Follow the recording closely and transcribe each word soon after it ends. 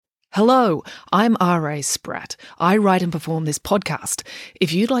Hello, I'm R.A. Spratt. I write and perform this podcast.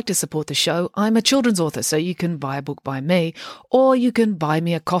 If you'd like to support the show, I'm a children's author, so you can buy a book by me, or you can buy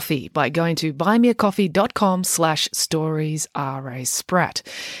me a coffee by going to buymeacoffee.com/storiesrasprat.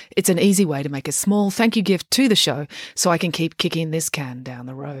 It's an easy way to make a small thank you gift to the show so I can keep kicking this can down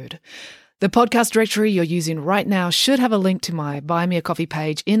the road. The podcast directory you're using right now should have a link to my Buy Me a Coffee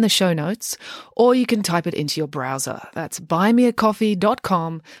page in the show notes, or you can type it into your browser. That's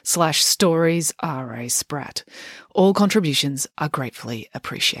buymeacoffee.com/storiesrasprat. All contributions are gratefully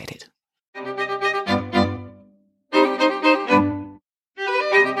appreciated.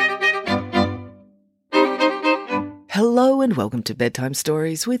 Hello and welcome to Bedtime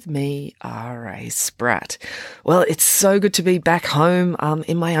Stories with me, R.A. Spratt. Well, it's so good to be back home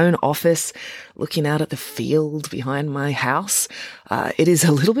in my own office, looking out at the field behind my house. It is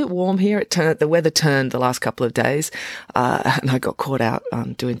a little bit warm here. The weather turned the last couple of days, and I got caught out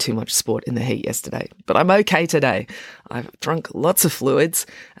doing too much sport in the heat yesterday. But I'm okay today. I've drunk lots of fluids,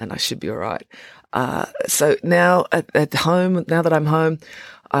 and I should be all right. So now at home, now that I'm home,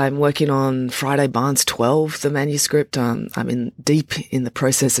 I'm working on Friday Barnes 12, the manuscript. I'm deep in the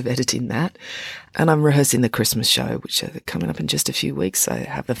process of editing that. And I'm rehearsing the Christmas show, which are coming up in just a few weeks. I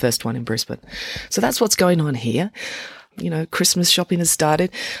have the first one in Brisbane. So that's what's going on here. You know, Christmas shopping has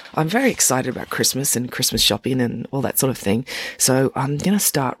started. I'm very excited about Christmas and Christmas shopping and all that sort of thing. So I'm going to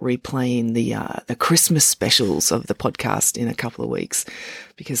start replaying the Christmas specials of the podcast in a couple of weeks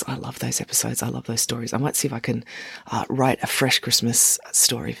because I love those episodes. I love those stories. I might see if I can write a fresh Christmas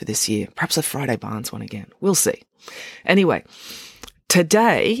story for this year. Perhaps a Friday Barnes one again. We'll see. Anyway,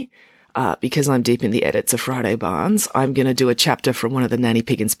 today, because I'm deep in the edits of Friday Barnes, I'm going to do a chapter from one of the Nanny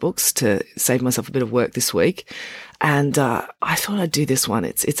Piggins books to save myself a bit of work this week. And I thought I'd do this one.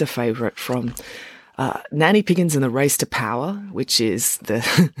 It's a favourite from Nanny Piggins and the Race to Power, which is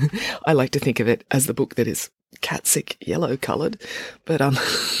I like to think of it as the book that is cat-sick yellow-coloured. But I'm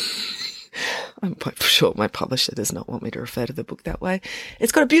quite sure my publisher does not want me to refer to the book that way.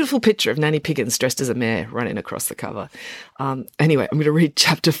 It's got a beautiful picture of Nanny Piggins dressed as a mare running across the cover. Anyway, I'm going to read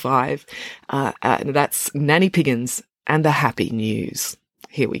chapter 5, and that's Nanny Piggins and the Happy News.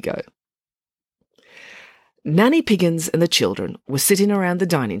 Here we go. Nanny Piggins and the children were sitting around the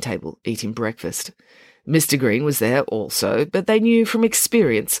dining table eating breakfast. Mr. Green was there also, but they knew from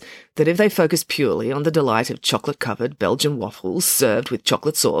experience that if they focused purely on the delight of chocolate-covered Belgian waffles served with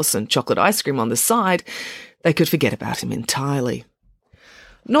chocolate sauce and chocolate ice cream on the side, they could forget about him entirely.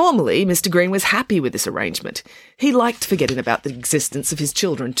 Normally, Mr. Green was happy with this arrangement. He liked forgetting about the existence of his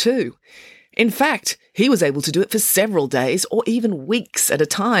children too. In fact, he was able to do it for several days or even weeks at a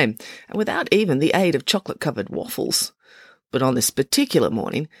time, and without even the aid of chocolate-covered waffles. But on this particular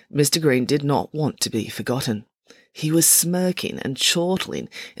morning, Mr. Green did not want to be forgotten. He was smirking and chortling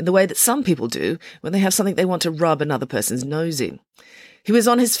in the way that some people do when they have something they want to rub another person's nose in. He was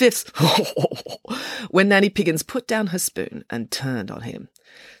on his fifth when Nanny Piggins put down her spoon and turned on him.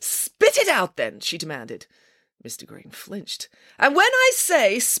 "Spit it out, then," she demanded. Mr. Green flinched. "And when I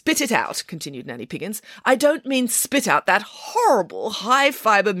say spit it out," continued Nanny Piggins, "I don't mean spit out that horrible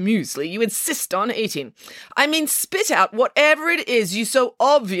high-fibre muesli you insist on eating. I mean spit out whatever it is you so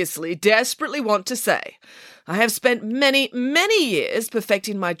obviously desperately want to say. I have spent many, many years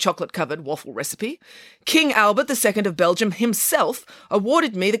perfecting my chocolate-covered waffle recipe. King Albert II of Belgium himself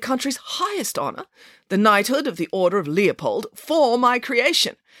awarded me the country's highest honour, the knighthood of the Order of Leopold, for my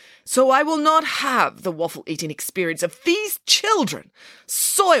creation. So I will not have the waffle-eating experience of these children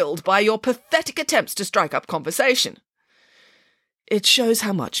soiled by your pathetic attempts to strike up conversation." It shows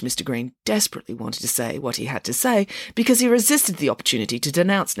how much Mr. Green desperately wanted to say what he had to say because he resisted the opportunity to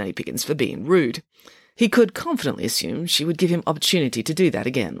denounce Nanny Piggins for being rude. He could confidently assume she would give him opportunity to do that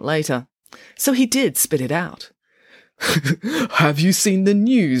again later. So he did spit it out. "Have you seen the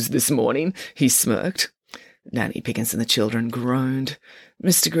news this morning?" he smirked. Nanny Piggins and the children groaned.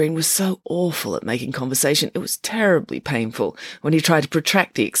 Mr. Green was so awful at making conversation, it was terribly painful when he tried to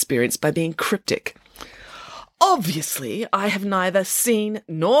protract the experience by being cryptic. "Obviously, I have neither seen,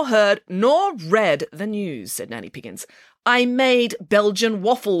 nor heard, nor read the news," said Nanny Piggins. "I made Belgian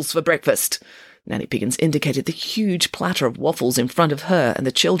waffles for breakfast." Nanny Piggins indicated the huge platter of waffles in front of her and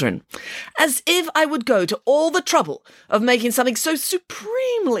the children. "As if I would go to all the trouble of making something so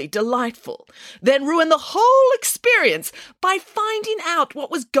supremely delightful, then ruin the whole experience by finding out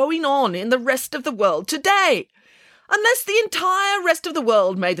what was going on in the rest of the world today. Unless the entire rest of the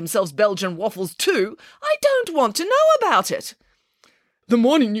world made themselves Belgian waffles too, I don't want to know about it." The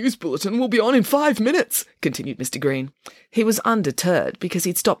morning news bulletin will be on in 5 minutes, continued Mr. Green. He was undeterred because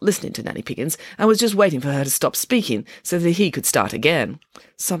he'd stopped listening to Nanny Piggins and was just waiting for her to stop speaking so that he could start again.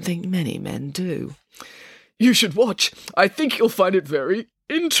 Something many men do. You should watch. I think you'll find it very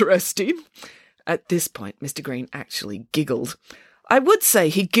interesting. At this point, Mr. Green actually giggled. I would say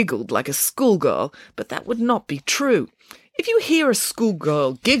he giggled like a schoolgirl, but that would not be true. If you hear a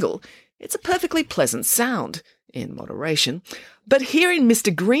schoolgirl giggle, it's a perfectly pleasant sound, in moderation. But hearing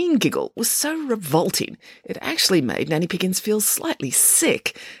Mr. Green giggle was so revolting, it actually made Nanny Piggins feel slightly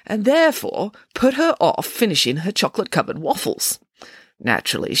sick, and therefore put her off finishing her chocolate-covered waffles.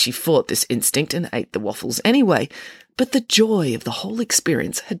 Naturally, she fought this instinct and ate the waffles anyway, but the joy of the whole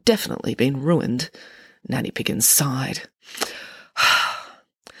experience had definitely been ruined. Nanny Piggins sighed.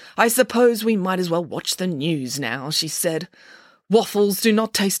 I suppose we might as well watch the news now, she said. Waffles do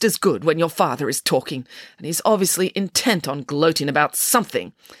not taste as good when your father is talking, and he's obviously intent on gloating about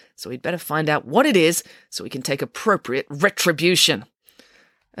something, so we'd better find out what it is so we can take appropriate retribution.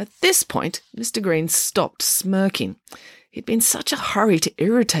 At this point, Mr. Green stopped smirking. He'd been such a hurry to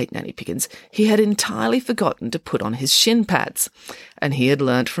irritate Nanny Piggins, he had entirely forgotten to put on his shin pads, and he had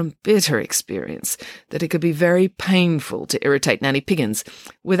learnt from bitter experience that it could be very painful to irritate Nanny Piggins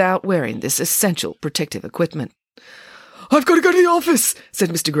without wearing this essential protective equipment. I've got to go to the office,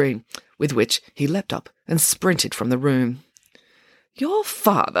 said Mr. Green, with which he leapt up and sprinted from the room. Your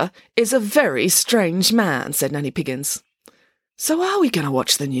father is a very strange man, said Nanny Piggins. So are we going to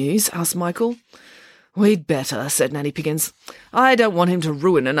watch the news? Asked Michael. We'd better, said Nanny Piggins. I don't want him to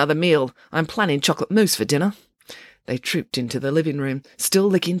ruin another meal. I'm planning chocolate mousse for dinner. They trooped into the living room, still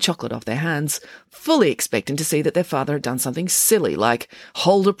licking chocolate off their hands, fully expecting to see that their father had done something silly, like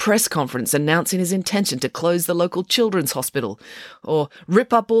hold a press conference announcing his intention to close the local children's hospital, or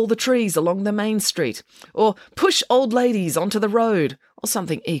rip up all the trees along the main street, or push old ladies onto the road, or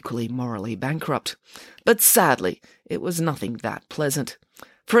something equally morally bankrupt. But sadly, it was nothing that pleasant.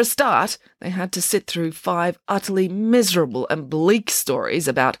 For a start, they had to sit through 5 utterly miserable and bleak stories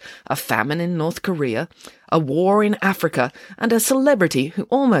about a famine in North Korea, a war in Africa, and a celebrity who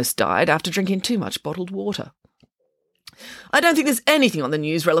almost died after drinking too much bottled water. I don't think there's anything on the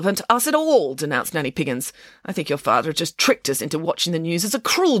news relevant to us at all, denounced Nanny Piggins. I think your father just tricked us into watching the news as a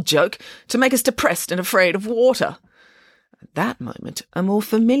cruel joke to make us depressed and afraid of water. At that moment, a more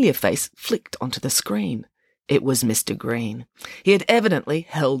familiar face flicked onto the screen. It was Mr. Green. He had evidently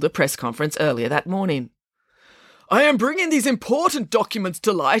held a press conference earlier that morning. I am bringing these important documents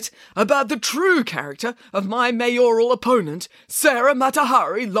to light about the true character of my mayoral opponent, Sarah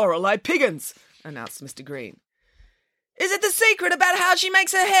Matahari Lorelei Piggins, announced Mr. Green. Is it the secret about how she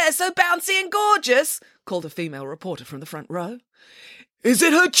makes her hair so bouncy and gorgeous? Called a female reporter from the front row. Is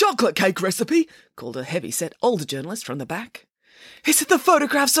it her chocolate cake recipe? Called a heavy-set older journalist from the back. Is it the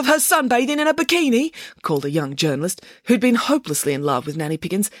photographs of her sunbathing in a bikini? Called a young journalist who'd been hopelessly in love with Nanny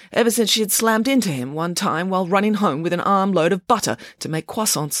Piggins ever since she had slammed into him one time while running home with an armload of butter to make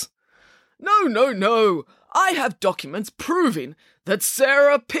croissants. No. I have documents proving that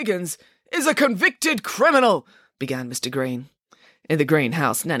Sarah Piggins is a convicted criminal, began Mr. Green. In the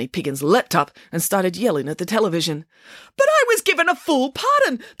greenhouse, Nanny Piggins leapt up and started yelling at the television. But I was given a full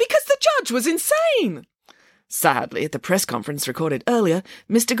pardon because the judge was insane. Sadly, at the press conference recorded earlier,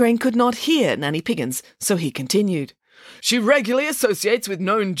 Mr. Green could not hear Nanny Piggins, so he continued. She regularly associates with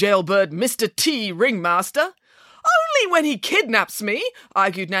known jailbird Mr. T. Ringmaster. Only when he kidnaps me,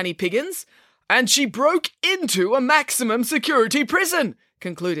 argued Nanny Piggins. And she broke into a maximum security prison,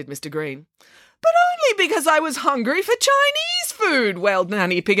 concluded Mr. Green. But only because I was hungry for Chinese food, wailed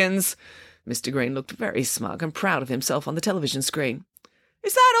Nanny Piggins. Mr. Green looked very smug and proud of himself on the television screen.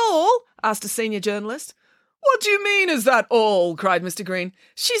 Is that all? Asked a senior journalist. What do you mean, is that all? Cried Mr. Green.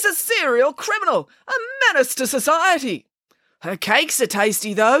 She's a serial criminal, a menace to society. Her cakes are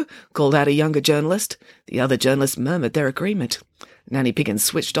tasty, though, called out a younger journalist. The other journalists murmured their agreement. Nanny Piggins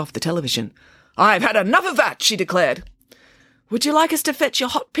switched off the television. I've had enough of that, she declared. Would you like us to fetch your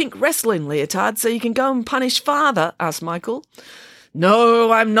hot pink wrestling leotard so you can go and punish father? Asked Michael.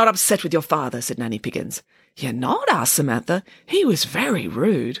 No, I'm not upset with your father, said Nanny Piggins. You're not? Asked Samantha. He was very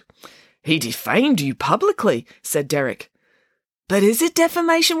rude. He defamed you publicly, said Derek. But is it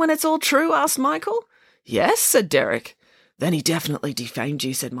defamation when it's all true? Asked Michael. Yes, said Derek. Then he definitely defamed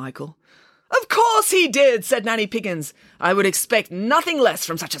you, said Michael. Of course he did, said Nanny Piggins. I would expect nothing less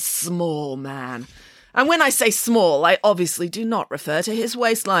from such a small man. And when I say small, I obviously do not refer to his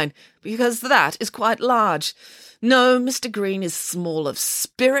waistline, because that is quite large. No, Mr. Green is small of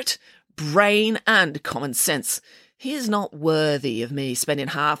spirit, brain, and common sense. He is not worthy of me spending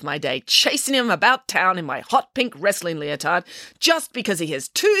half my day chasing him about town in my hot pink wrestling leotard just because he is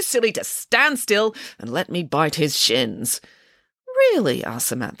too silly to stand still and let me bite his shins." "Really?" asked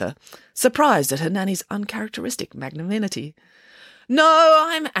Samantha, surprised at her nanny's uncharacteristic magnanimity. "No,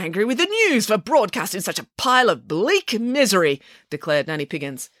 I'm angry with the news for broadcasting such a pile of bleak misery," declared Nanny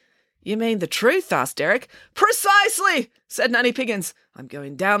Piggins. "You mean the truth?" asked Derek. "Precisely," said Nanny Piggins. "I'm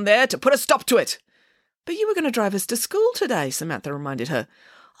going down there to put a stop to it." "But you were going to drive us to school today," Samantha reminded her.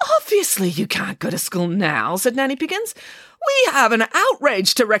 "Obviously you can't go to school now," said Nanny Piggins. "We have an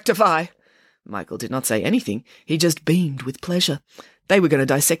outrage to rectify." Michael did not say anything. He just beamed with pleasure. They were going to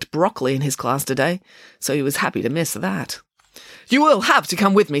dissect broccoli in his class today, so he was happy to miss that. "You will have to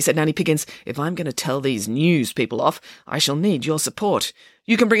come with me," said Nanny Piggins. "If I'm going to tell these news people off, I shall need your support.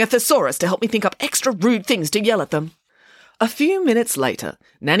 You can bring a thesaurus to help me think up extra rude things to yell at them." A few minutes later,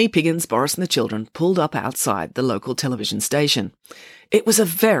 Nanny Piggins, Boris and the children pulled up outside the local television station. It was a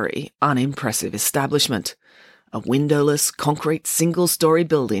very unimpressive establishment. A windowless, concrete, single-storey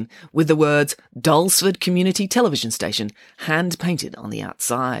building with the words Dulsford Community Television Station hand-painted on the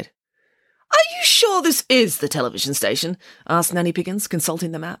outside. "Are you sure this is the television station?" asked Nanny Piggins,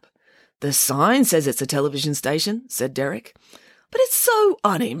 consulting the map. "The sign says it's a television station," said Derek. "But it's so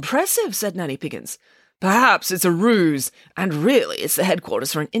unimpressive," said Nanny Piggins. "Perhaps it's a ruse, and really it's the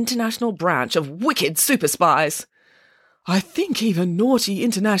headquarters for an international branch of wicked super spies." "I think even naughty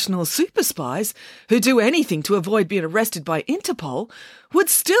international super spies, who do anything to avoid being arrested by Interpol, would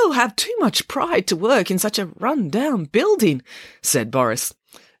still have too much pride to work in such a run-down building," said Boris.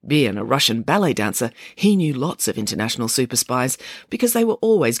 Being a Russian ballet dancer, he knew lots of international super spies because they were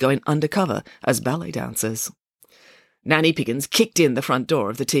always going undercover as ballet dancers. Nanny Piggins kicked in the front door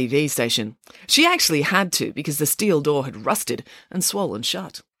of the TV station. She actually had to because the steel door had rusted and swollen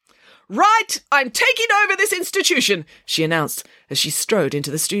shut. "Right, I'm taking over this institution," she announced as she strode into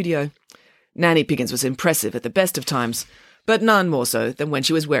the studio. Nanny Piggins was impressive at the best of times, but none more so than when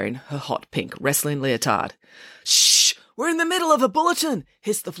she was wearing her hot pink wrestling leotard. "Shh! We're in the middle of a bulletin,"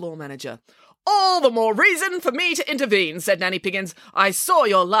 hissed the floor manager. "All the more reason for me to intervene," said Nanny Piggins. "I saw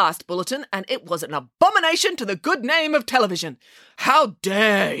your last bulletin, and it was an abomination to the good name of television. How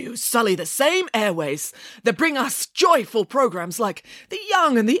dare you sully the same airways that bring us joyful programs like The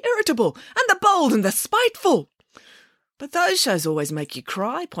Young and the Irritable and The Bold and the Spiteful?" "But those shows always make you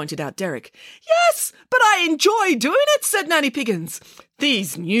cry," pointed out Derek. "Yes, but I enjoy doing it," said Nanny Piggins.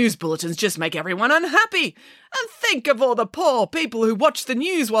 "These news bulletins just make everyone unhappy. And think of all the poor people who watch the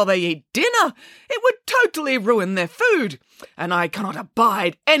news while they eat dinner. It would totally ruin their food. And I cannot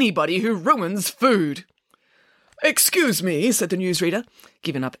abide anybody who ruins food." "Excuse me," said the newsreader,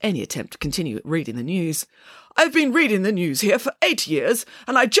 giving up any attempt to continue reading the news. "I've been reading the news here for 8 years,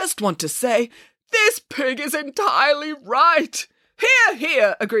 and I just want to say, this pig is entirely right." "Hear,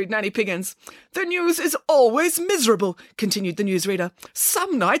 hear," agreed Nanny Piggins. "The news is always miserable," continued the newsreader.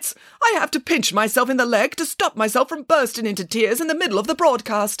 "Some nights I have to pinch myself in the leg to stop myself from bursting into tears in the middle of the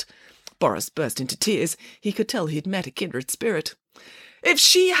broadcast." Boris burst into tears. He could tell he'd met a kindred spirit. "If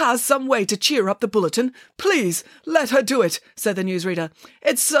she has some way to cheer up the bulletin, please let her do it," said the newsreader.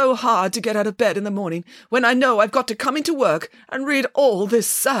 "It's so hard to get out of bed in the morning when I know I've got to come into work and read all this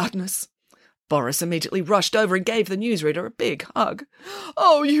sadness." Boris immediately rushed over and gave the newsreader a big hug.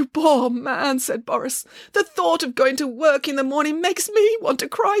 "Oh, you poor man," said Boris. "The thought of going to work in the morning makes me want to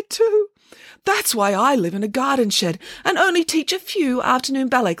cry too. That's why I live in a garden shed and only teach a few afternoon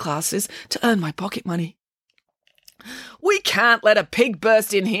ballet classes to earn my pocket money." "We can't let a pig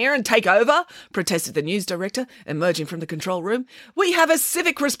burst in here and take over," protested the news director, emerging from the control room. "We have a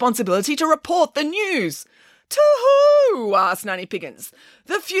civic responsibility to report the news." "To who?" asked Nanny Piggins.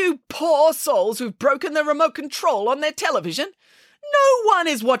 "The few poor souls who've broken the remote control on their television? No one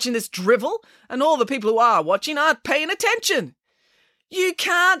is watching this drivel, and all the people who are watching aren't paying attention." "You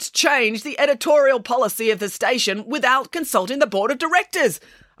can't change the editorial policy of the station without consulting the board of directors,"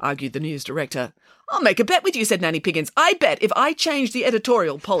 argued the news director. "I'll make a bet with you," said Nanny Piggins. "I bet if I change the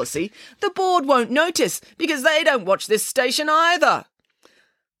editorial policy, the board won't notice, because they don't watch this station either."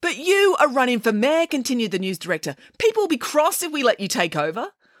 "But you are running for mayor," continued the news director. "People will be cross if we let you take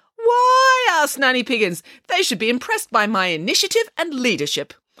over." "Why?" asked Nanny Piggins. "They should be impressed by my initiative and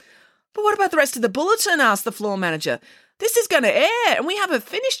leadership." "But what about the rest of the bulletin?" asked the floor manager. "This is going to air, and we haven't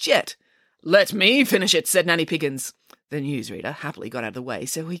finished yet." "Let me finish it," said Nanny Piggins. The newsreader happily got out of the way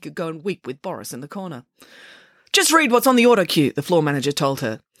so he could go and weep with Boris in the corner. "Just read what's on the auto cue," the floor manager told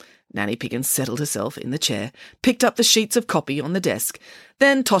her. Nanny Piggins settled herself in the chair, picked up the sheets of copy on the desk,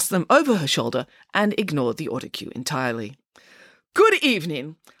 then tossed them over her shoulder and ignored the auto cue entirely. "Good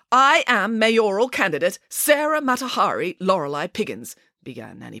evening. I am mayoral candidate Sarah Matahari Lorelei Piggins,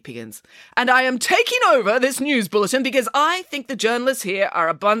 began Nanny Piggins, and I am taking over this news bulletin because I think the journalists here are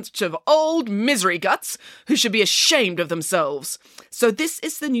a bunch of old misery guts who should be ashamed of themselves. So this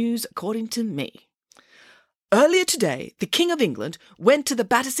is the news according to me. Earlier today, the King of England went to the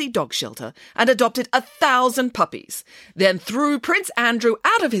Battersea dog shelter and adopted 1,000 puppies, then threw Prince Andrew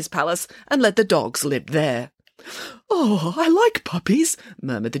out of his palace and let the dogs live there. "Oh, I like puppies,"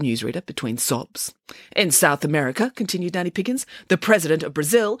 murmured the newsreader between sobs. "In South America," continued Nanny Piggins, "the president of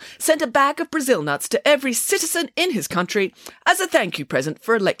Brazil sent a bag of Brazil nuts to every citizen in his country as a thank you present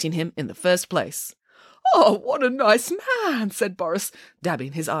for electing him in the first place." "Oh, what a nice man," said Boris,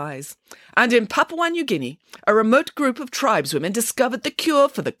 dabbing his eyes. "And in Papua New Guinea, a remote group of tribeswomen discovered the cure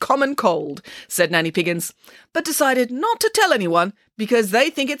for the common cold," said Nanny Piggins, "but decided not to tell anyone because they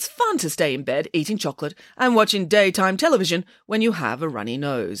think it's fun to stay in bed eating chocolate and watching daytime television when you have a runny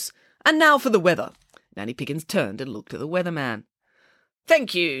nose. And now for the weather." Nanny Piggins turned and looked at the weatherman.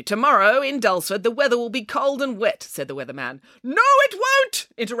 "Thank you. Tomorrow in Dulsford the weather will be cold and wet," said the weatherman. "No, it won't,"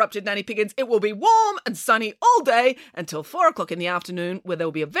 interrupted Nanny Piggins. "It will be warm and sunny all day until 4 o'clock in the afternoon, where there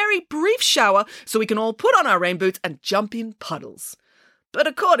will be a very brief shower so we can all put on our rain boots and jump in puddles." "But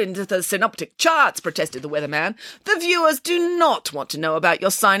according to the synoptic charts," protested the weatherman, "the viewers do not want to know about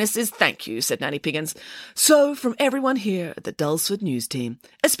your sinuses, thank you," said Nanny Piggins. "So from everyone here at the Dulsford news team,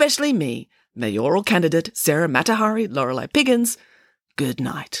 especially me, mayoral candidate Sarah Matahari Lorelei Piggins, good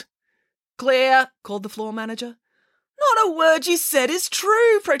night." "Clear," called the floor manager. "Not a word you said is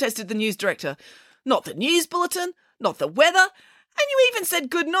true," protested the news director. "Not the news bulletin, not the weather, and you even said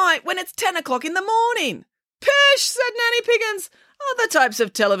good night when it's 10 o'clock in the morning." "Pish," said Nanny Piggins. "Other types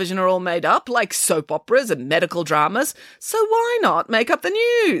of television are all made up, like soap operas and medical dramas, so why not make up the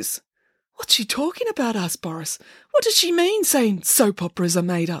news?" "What's she talking about?" asked Boris. "What does she mean saying soap operas are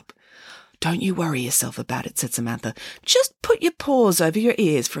made up?" "Don't you worry yourself about it," said Samantha. "Just put your paws over your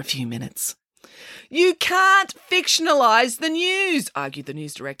ears for a few minutes." "You can't fictionalise the news," argued the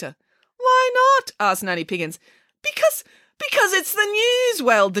news director. "Why not?" asked Nanny Piggins. Because it's the news,"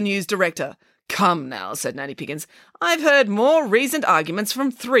 wailed the news director. "Come now," said Nanny Piggins. "I've heard more reasoned arguments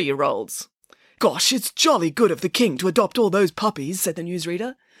from 3-year-olds. "Gosh, it's jolly good of the king to adopt all those puppies," said the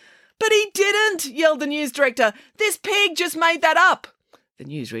newsreader. "But he didn't," yelled the news director. "This pig just made that up." The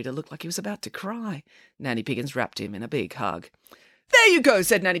newsreader looked like he was about to cry. Nanny Piggins wrapped him in a big hug. "There you go,"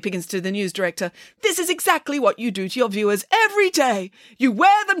 said Nanny Piggins to the news director. "This is exactly what you do to your viewers every day. You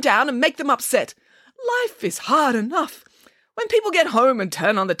wear them down and make them upset. Life is hard enough. When people get home and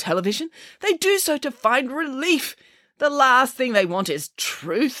turn on the television, they do so to find relief. The last thing they want is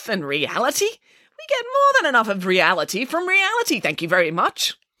truth and reality. We get more than enough of reality from reality, thank you very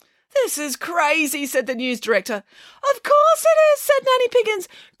much." "This is crazy," said the news director. "Of course it is," said Nanny Piggins.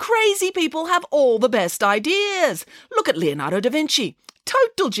 "Crazy people have all the best ideas. Look at Leonardo da Vinci.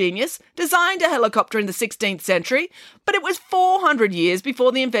 Total genius, designed a helicopter in the 16th century, but it was 400 years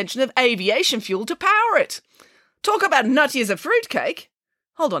before the invention of aviation fuel to power it. Talk about nutty as a fruitcake.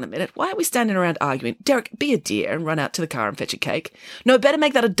 Hold on a minute, why are we standing around arguing? Derek, be a dear and run out to the car and fetch a cake. No, better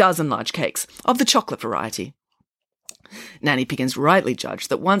make that a dozen large cakes, of the chocolate variety." Nanny Piggins rightly judged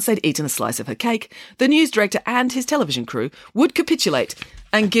that once they'd eaten a slice of her cake, the news director and his television crew would capitulate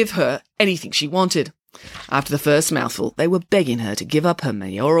and give her anything she wanted. After the first mouthful, they were begging her to give up her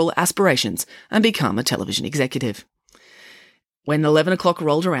mayoral aspirations and become a television executive. When 11 o'clock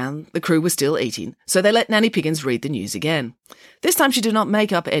rolled around, the crew was still eating, so they let Nanny Piggins read the news again. This time she did not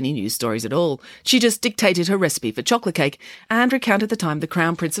make up any news stories at all. She just dictated her recipe for chocolate cake and recounted the time the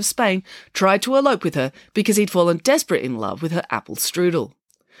Crown Prince of Spain tried to elope with her because he'd fallen desperate in love with her apple strudel.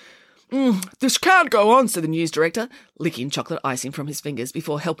 "This can't go on," said the news director, licking chocolate icing from his fingers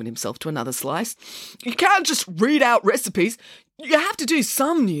before helping himself to another slice. "You can't just read out recipes. You have to do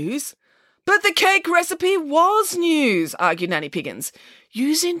some news." "But the cake recipe was news," argued Nanny Piggins.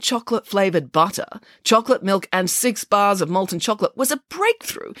 "Using chocolate-flavoured butter, chocolate milk and 6 bars of molten chocolate was a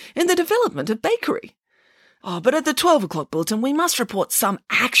breakthrough in the development of bakery." "Oh, but at the 12 o'clock bulletin we must report some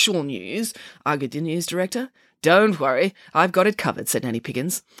actual news," argued the news director. "Don't worry, I've got it covered," said Nanny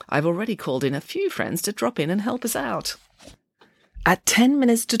Piggins. "I've already called in a few friends to drop in and help us out." At 10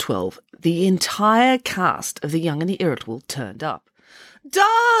 minutes to 12, the entire cast of The Young and the Irritable turned up.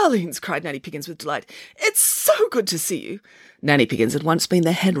 "Darlings," cried Nanny Piggins with delight. "It's so good to see you." Nanny Piggins had once been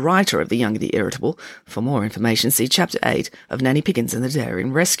the head writer of The Young and the Irritable. For more information, see Chapter 8 of Nanny Piggins and the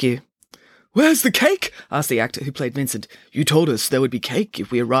Daring Rescue. "Where's the cake?" asked the actor who played Vincent. "You told us there would be cake if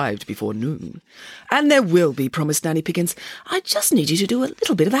we arrived before noon." "And there will be," promised Nanny Piggins. "I just need you to do a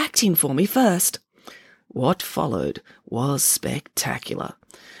little bit of acting for me first." What followed was spectacular.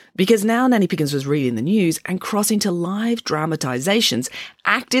 because now Nanny Piggins was reading the news and crossing to live dramatisations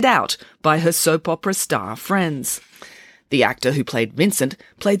acted out by her soap opera star friends. The actor who played Vincent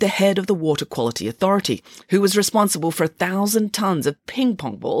played the head of the Water Quality Authority, who was responsible for 1,000 tons of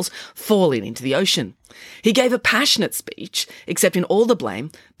ping-pong balls falling into the ocean. He gave a passionate speech, accepting all the blame,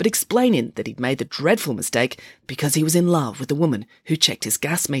 but explaining that he'd made the dreadful mistake because he was in love with the woman who checked his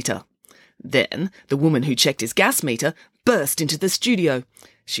gas meter. Then, the woman who checked his gas meter burst into the studio.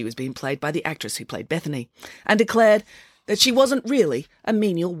 She was being played by the actress who played Bethany, and declared that she wasn't really a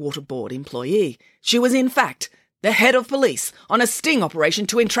menial water board employee. She was, in fact, the head of police on a sting operation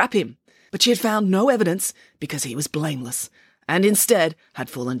to entrap him. But she had found no evidence because he was blameless, and instead had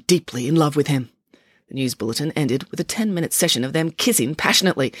fallen deeply in love with him. The news bulletin ended with a 10-minute session of them kissing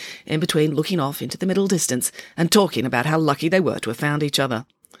passionately, in between looking off into the middle distance and talking about how lucky they were to have found each other.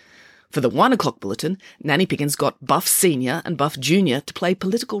 For the 1 o'clock bulletin, Nanny Piggins got Buff Senior and Buff Junior to play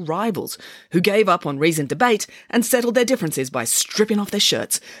political rivals who gave up on reasoned debate and settled their differences by stripping off their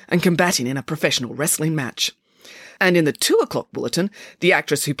shirts and combating in a professional wrestling match. And in the 2 o'clock bulletin, the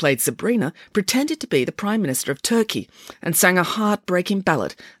actress who played Sabrina pretended to be the Prime Minister of Turkey and sang a heartbreaking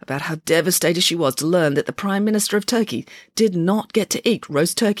ballad about how devastated she was to learn that the Prime Minister of Turkey did not get to eat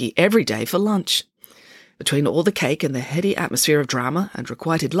roast turkey every day for lunch. Between all the cake and the heady atmosphere of drama and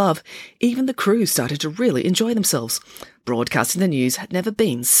requited love, even the crew started to really enjoy themselves. Broadcasting the news had never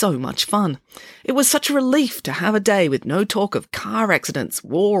been so much fun. It was such a relief to have a day with no talk of car accidents,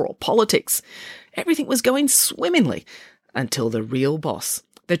 war or politics. Everything was going swimmingly until the real boss,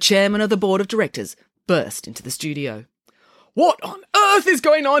 the chairman of the board of directors, burst into the studio. "What on earth is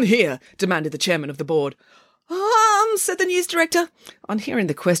going on here?" demanded the chairman of the board. Said the news director. On hearing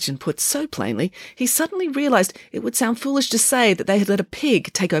the question put so plainly, he suddenly realised it would sound foolish to say that they had let a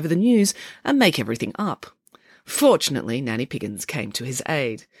pig take over the news and make everything up. Fortunately, Nanny Piggins came to his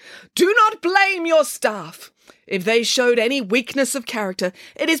aid. "Do not blame your staff. If they showed any weakness of character,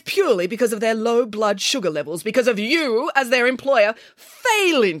 it is purely because of their low blood sugar levels, because of you, as their employer,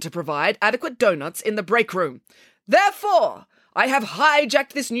 failing to provide adequate donuts in the break room. Therefore, I have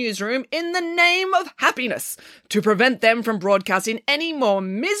hijacked this newsroom in the name of happiness to prevent them from broadcasting any more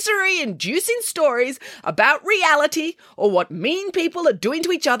misery-inducing stories about reality or what mean people are doing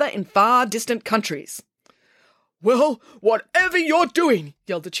to each other in far distant countries." "Well, whatever you're doing,"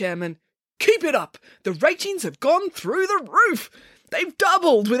 yelled the chairman, "keep it up. The ratings have gone through the roof. They've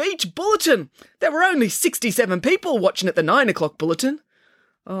doubled with each bulletin. There were only 67 people watching at the 9 o'clock bulletin."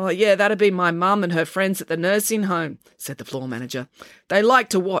 "Oh, yeah, that'd be my mum and her friends at the nursing home," said the floor manager. "They like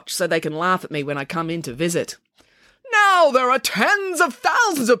to watch so they can laugh at me when I come in to visit." "Now there are tens of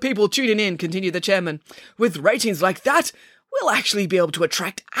thousands of people tuning in," continued the chairman. "With ratings like that, we'll actually be able to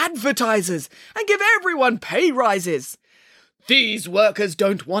attract advertisers and give everyone pay rises." "These workers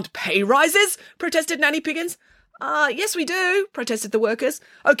don't want pay rises," protested Nanny Piggins. Yes we do," protested the workers.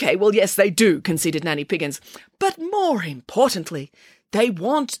 "OK, well, yes they do," conceded Nanny Piggins. "But more importantly, they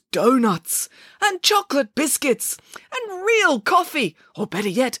want donuts and chocolate biscuits and real coffee, or better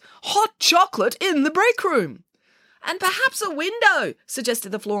yet, hot chocolate in the break room." "And perhaps a window,"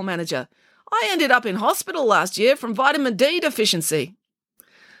 suggested the floor manager. "I ended up in hospital last year from vitamin D deficiency."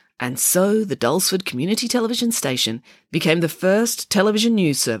 And so the Dulsford Community Television Station became the first television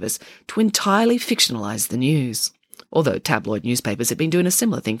news service to entirely fictionalise the news, although tabloid newspapers had been doing a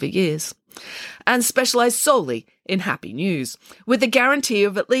similar thing for years, and specialised solely in happy news, with the guarantee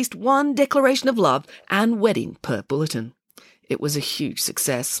of at least one declaration of love and wedding per bulletin. It was a huge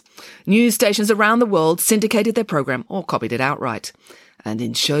success. News stations around the world syndicated their program or copied it outright. And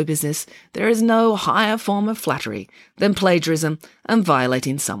in show business, there is no higher form of flattery than plagiarism and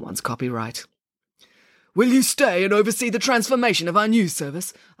violating someone's copyright. "Will you stay and oversee the transformation of our news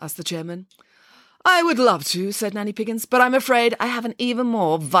service?" asked the chairman. "I would love to," said Nanny Piggins, "but I'm afraid I have an even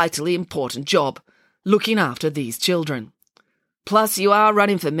more vitally important job, looking after these children." "Plus, you are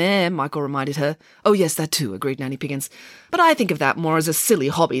running for mayor," Michael reminded her. "Oh, yes, that too," agreed Nanny Piggins. "But I think of that more as a silly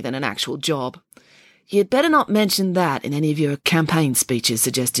hobby than an actual job." "You'd better not mention that in any of your campaign speeches,"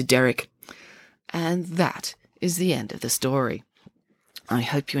 suggested Derek. And that is the end of the story. I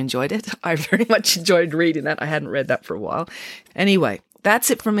hope you enjoyed it. I very much enjoyed reading that. I hadn't read that for a while. Anyway, that's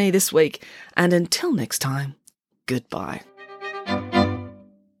it from me this week. And until next time, goodbye.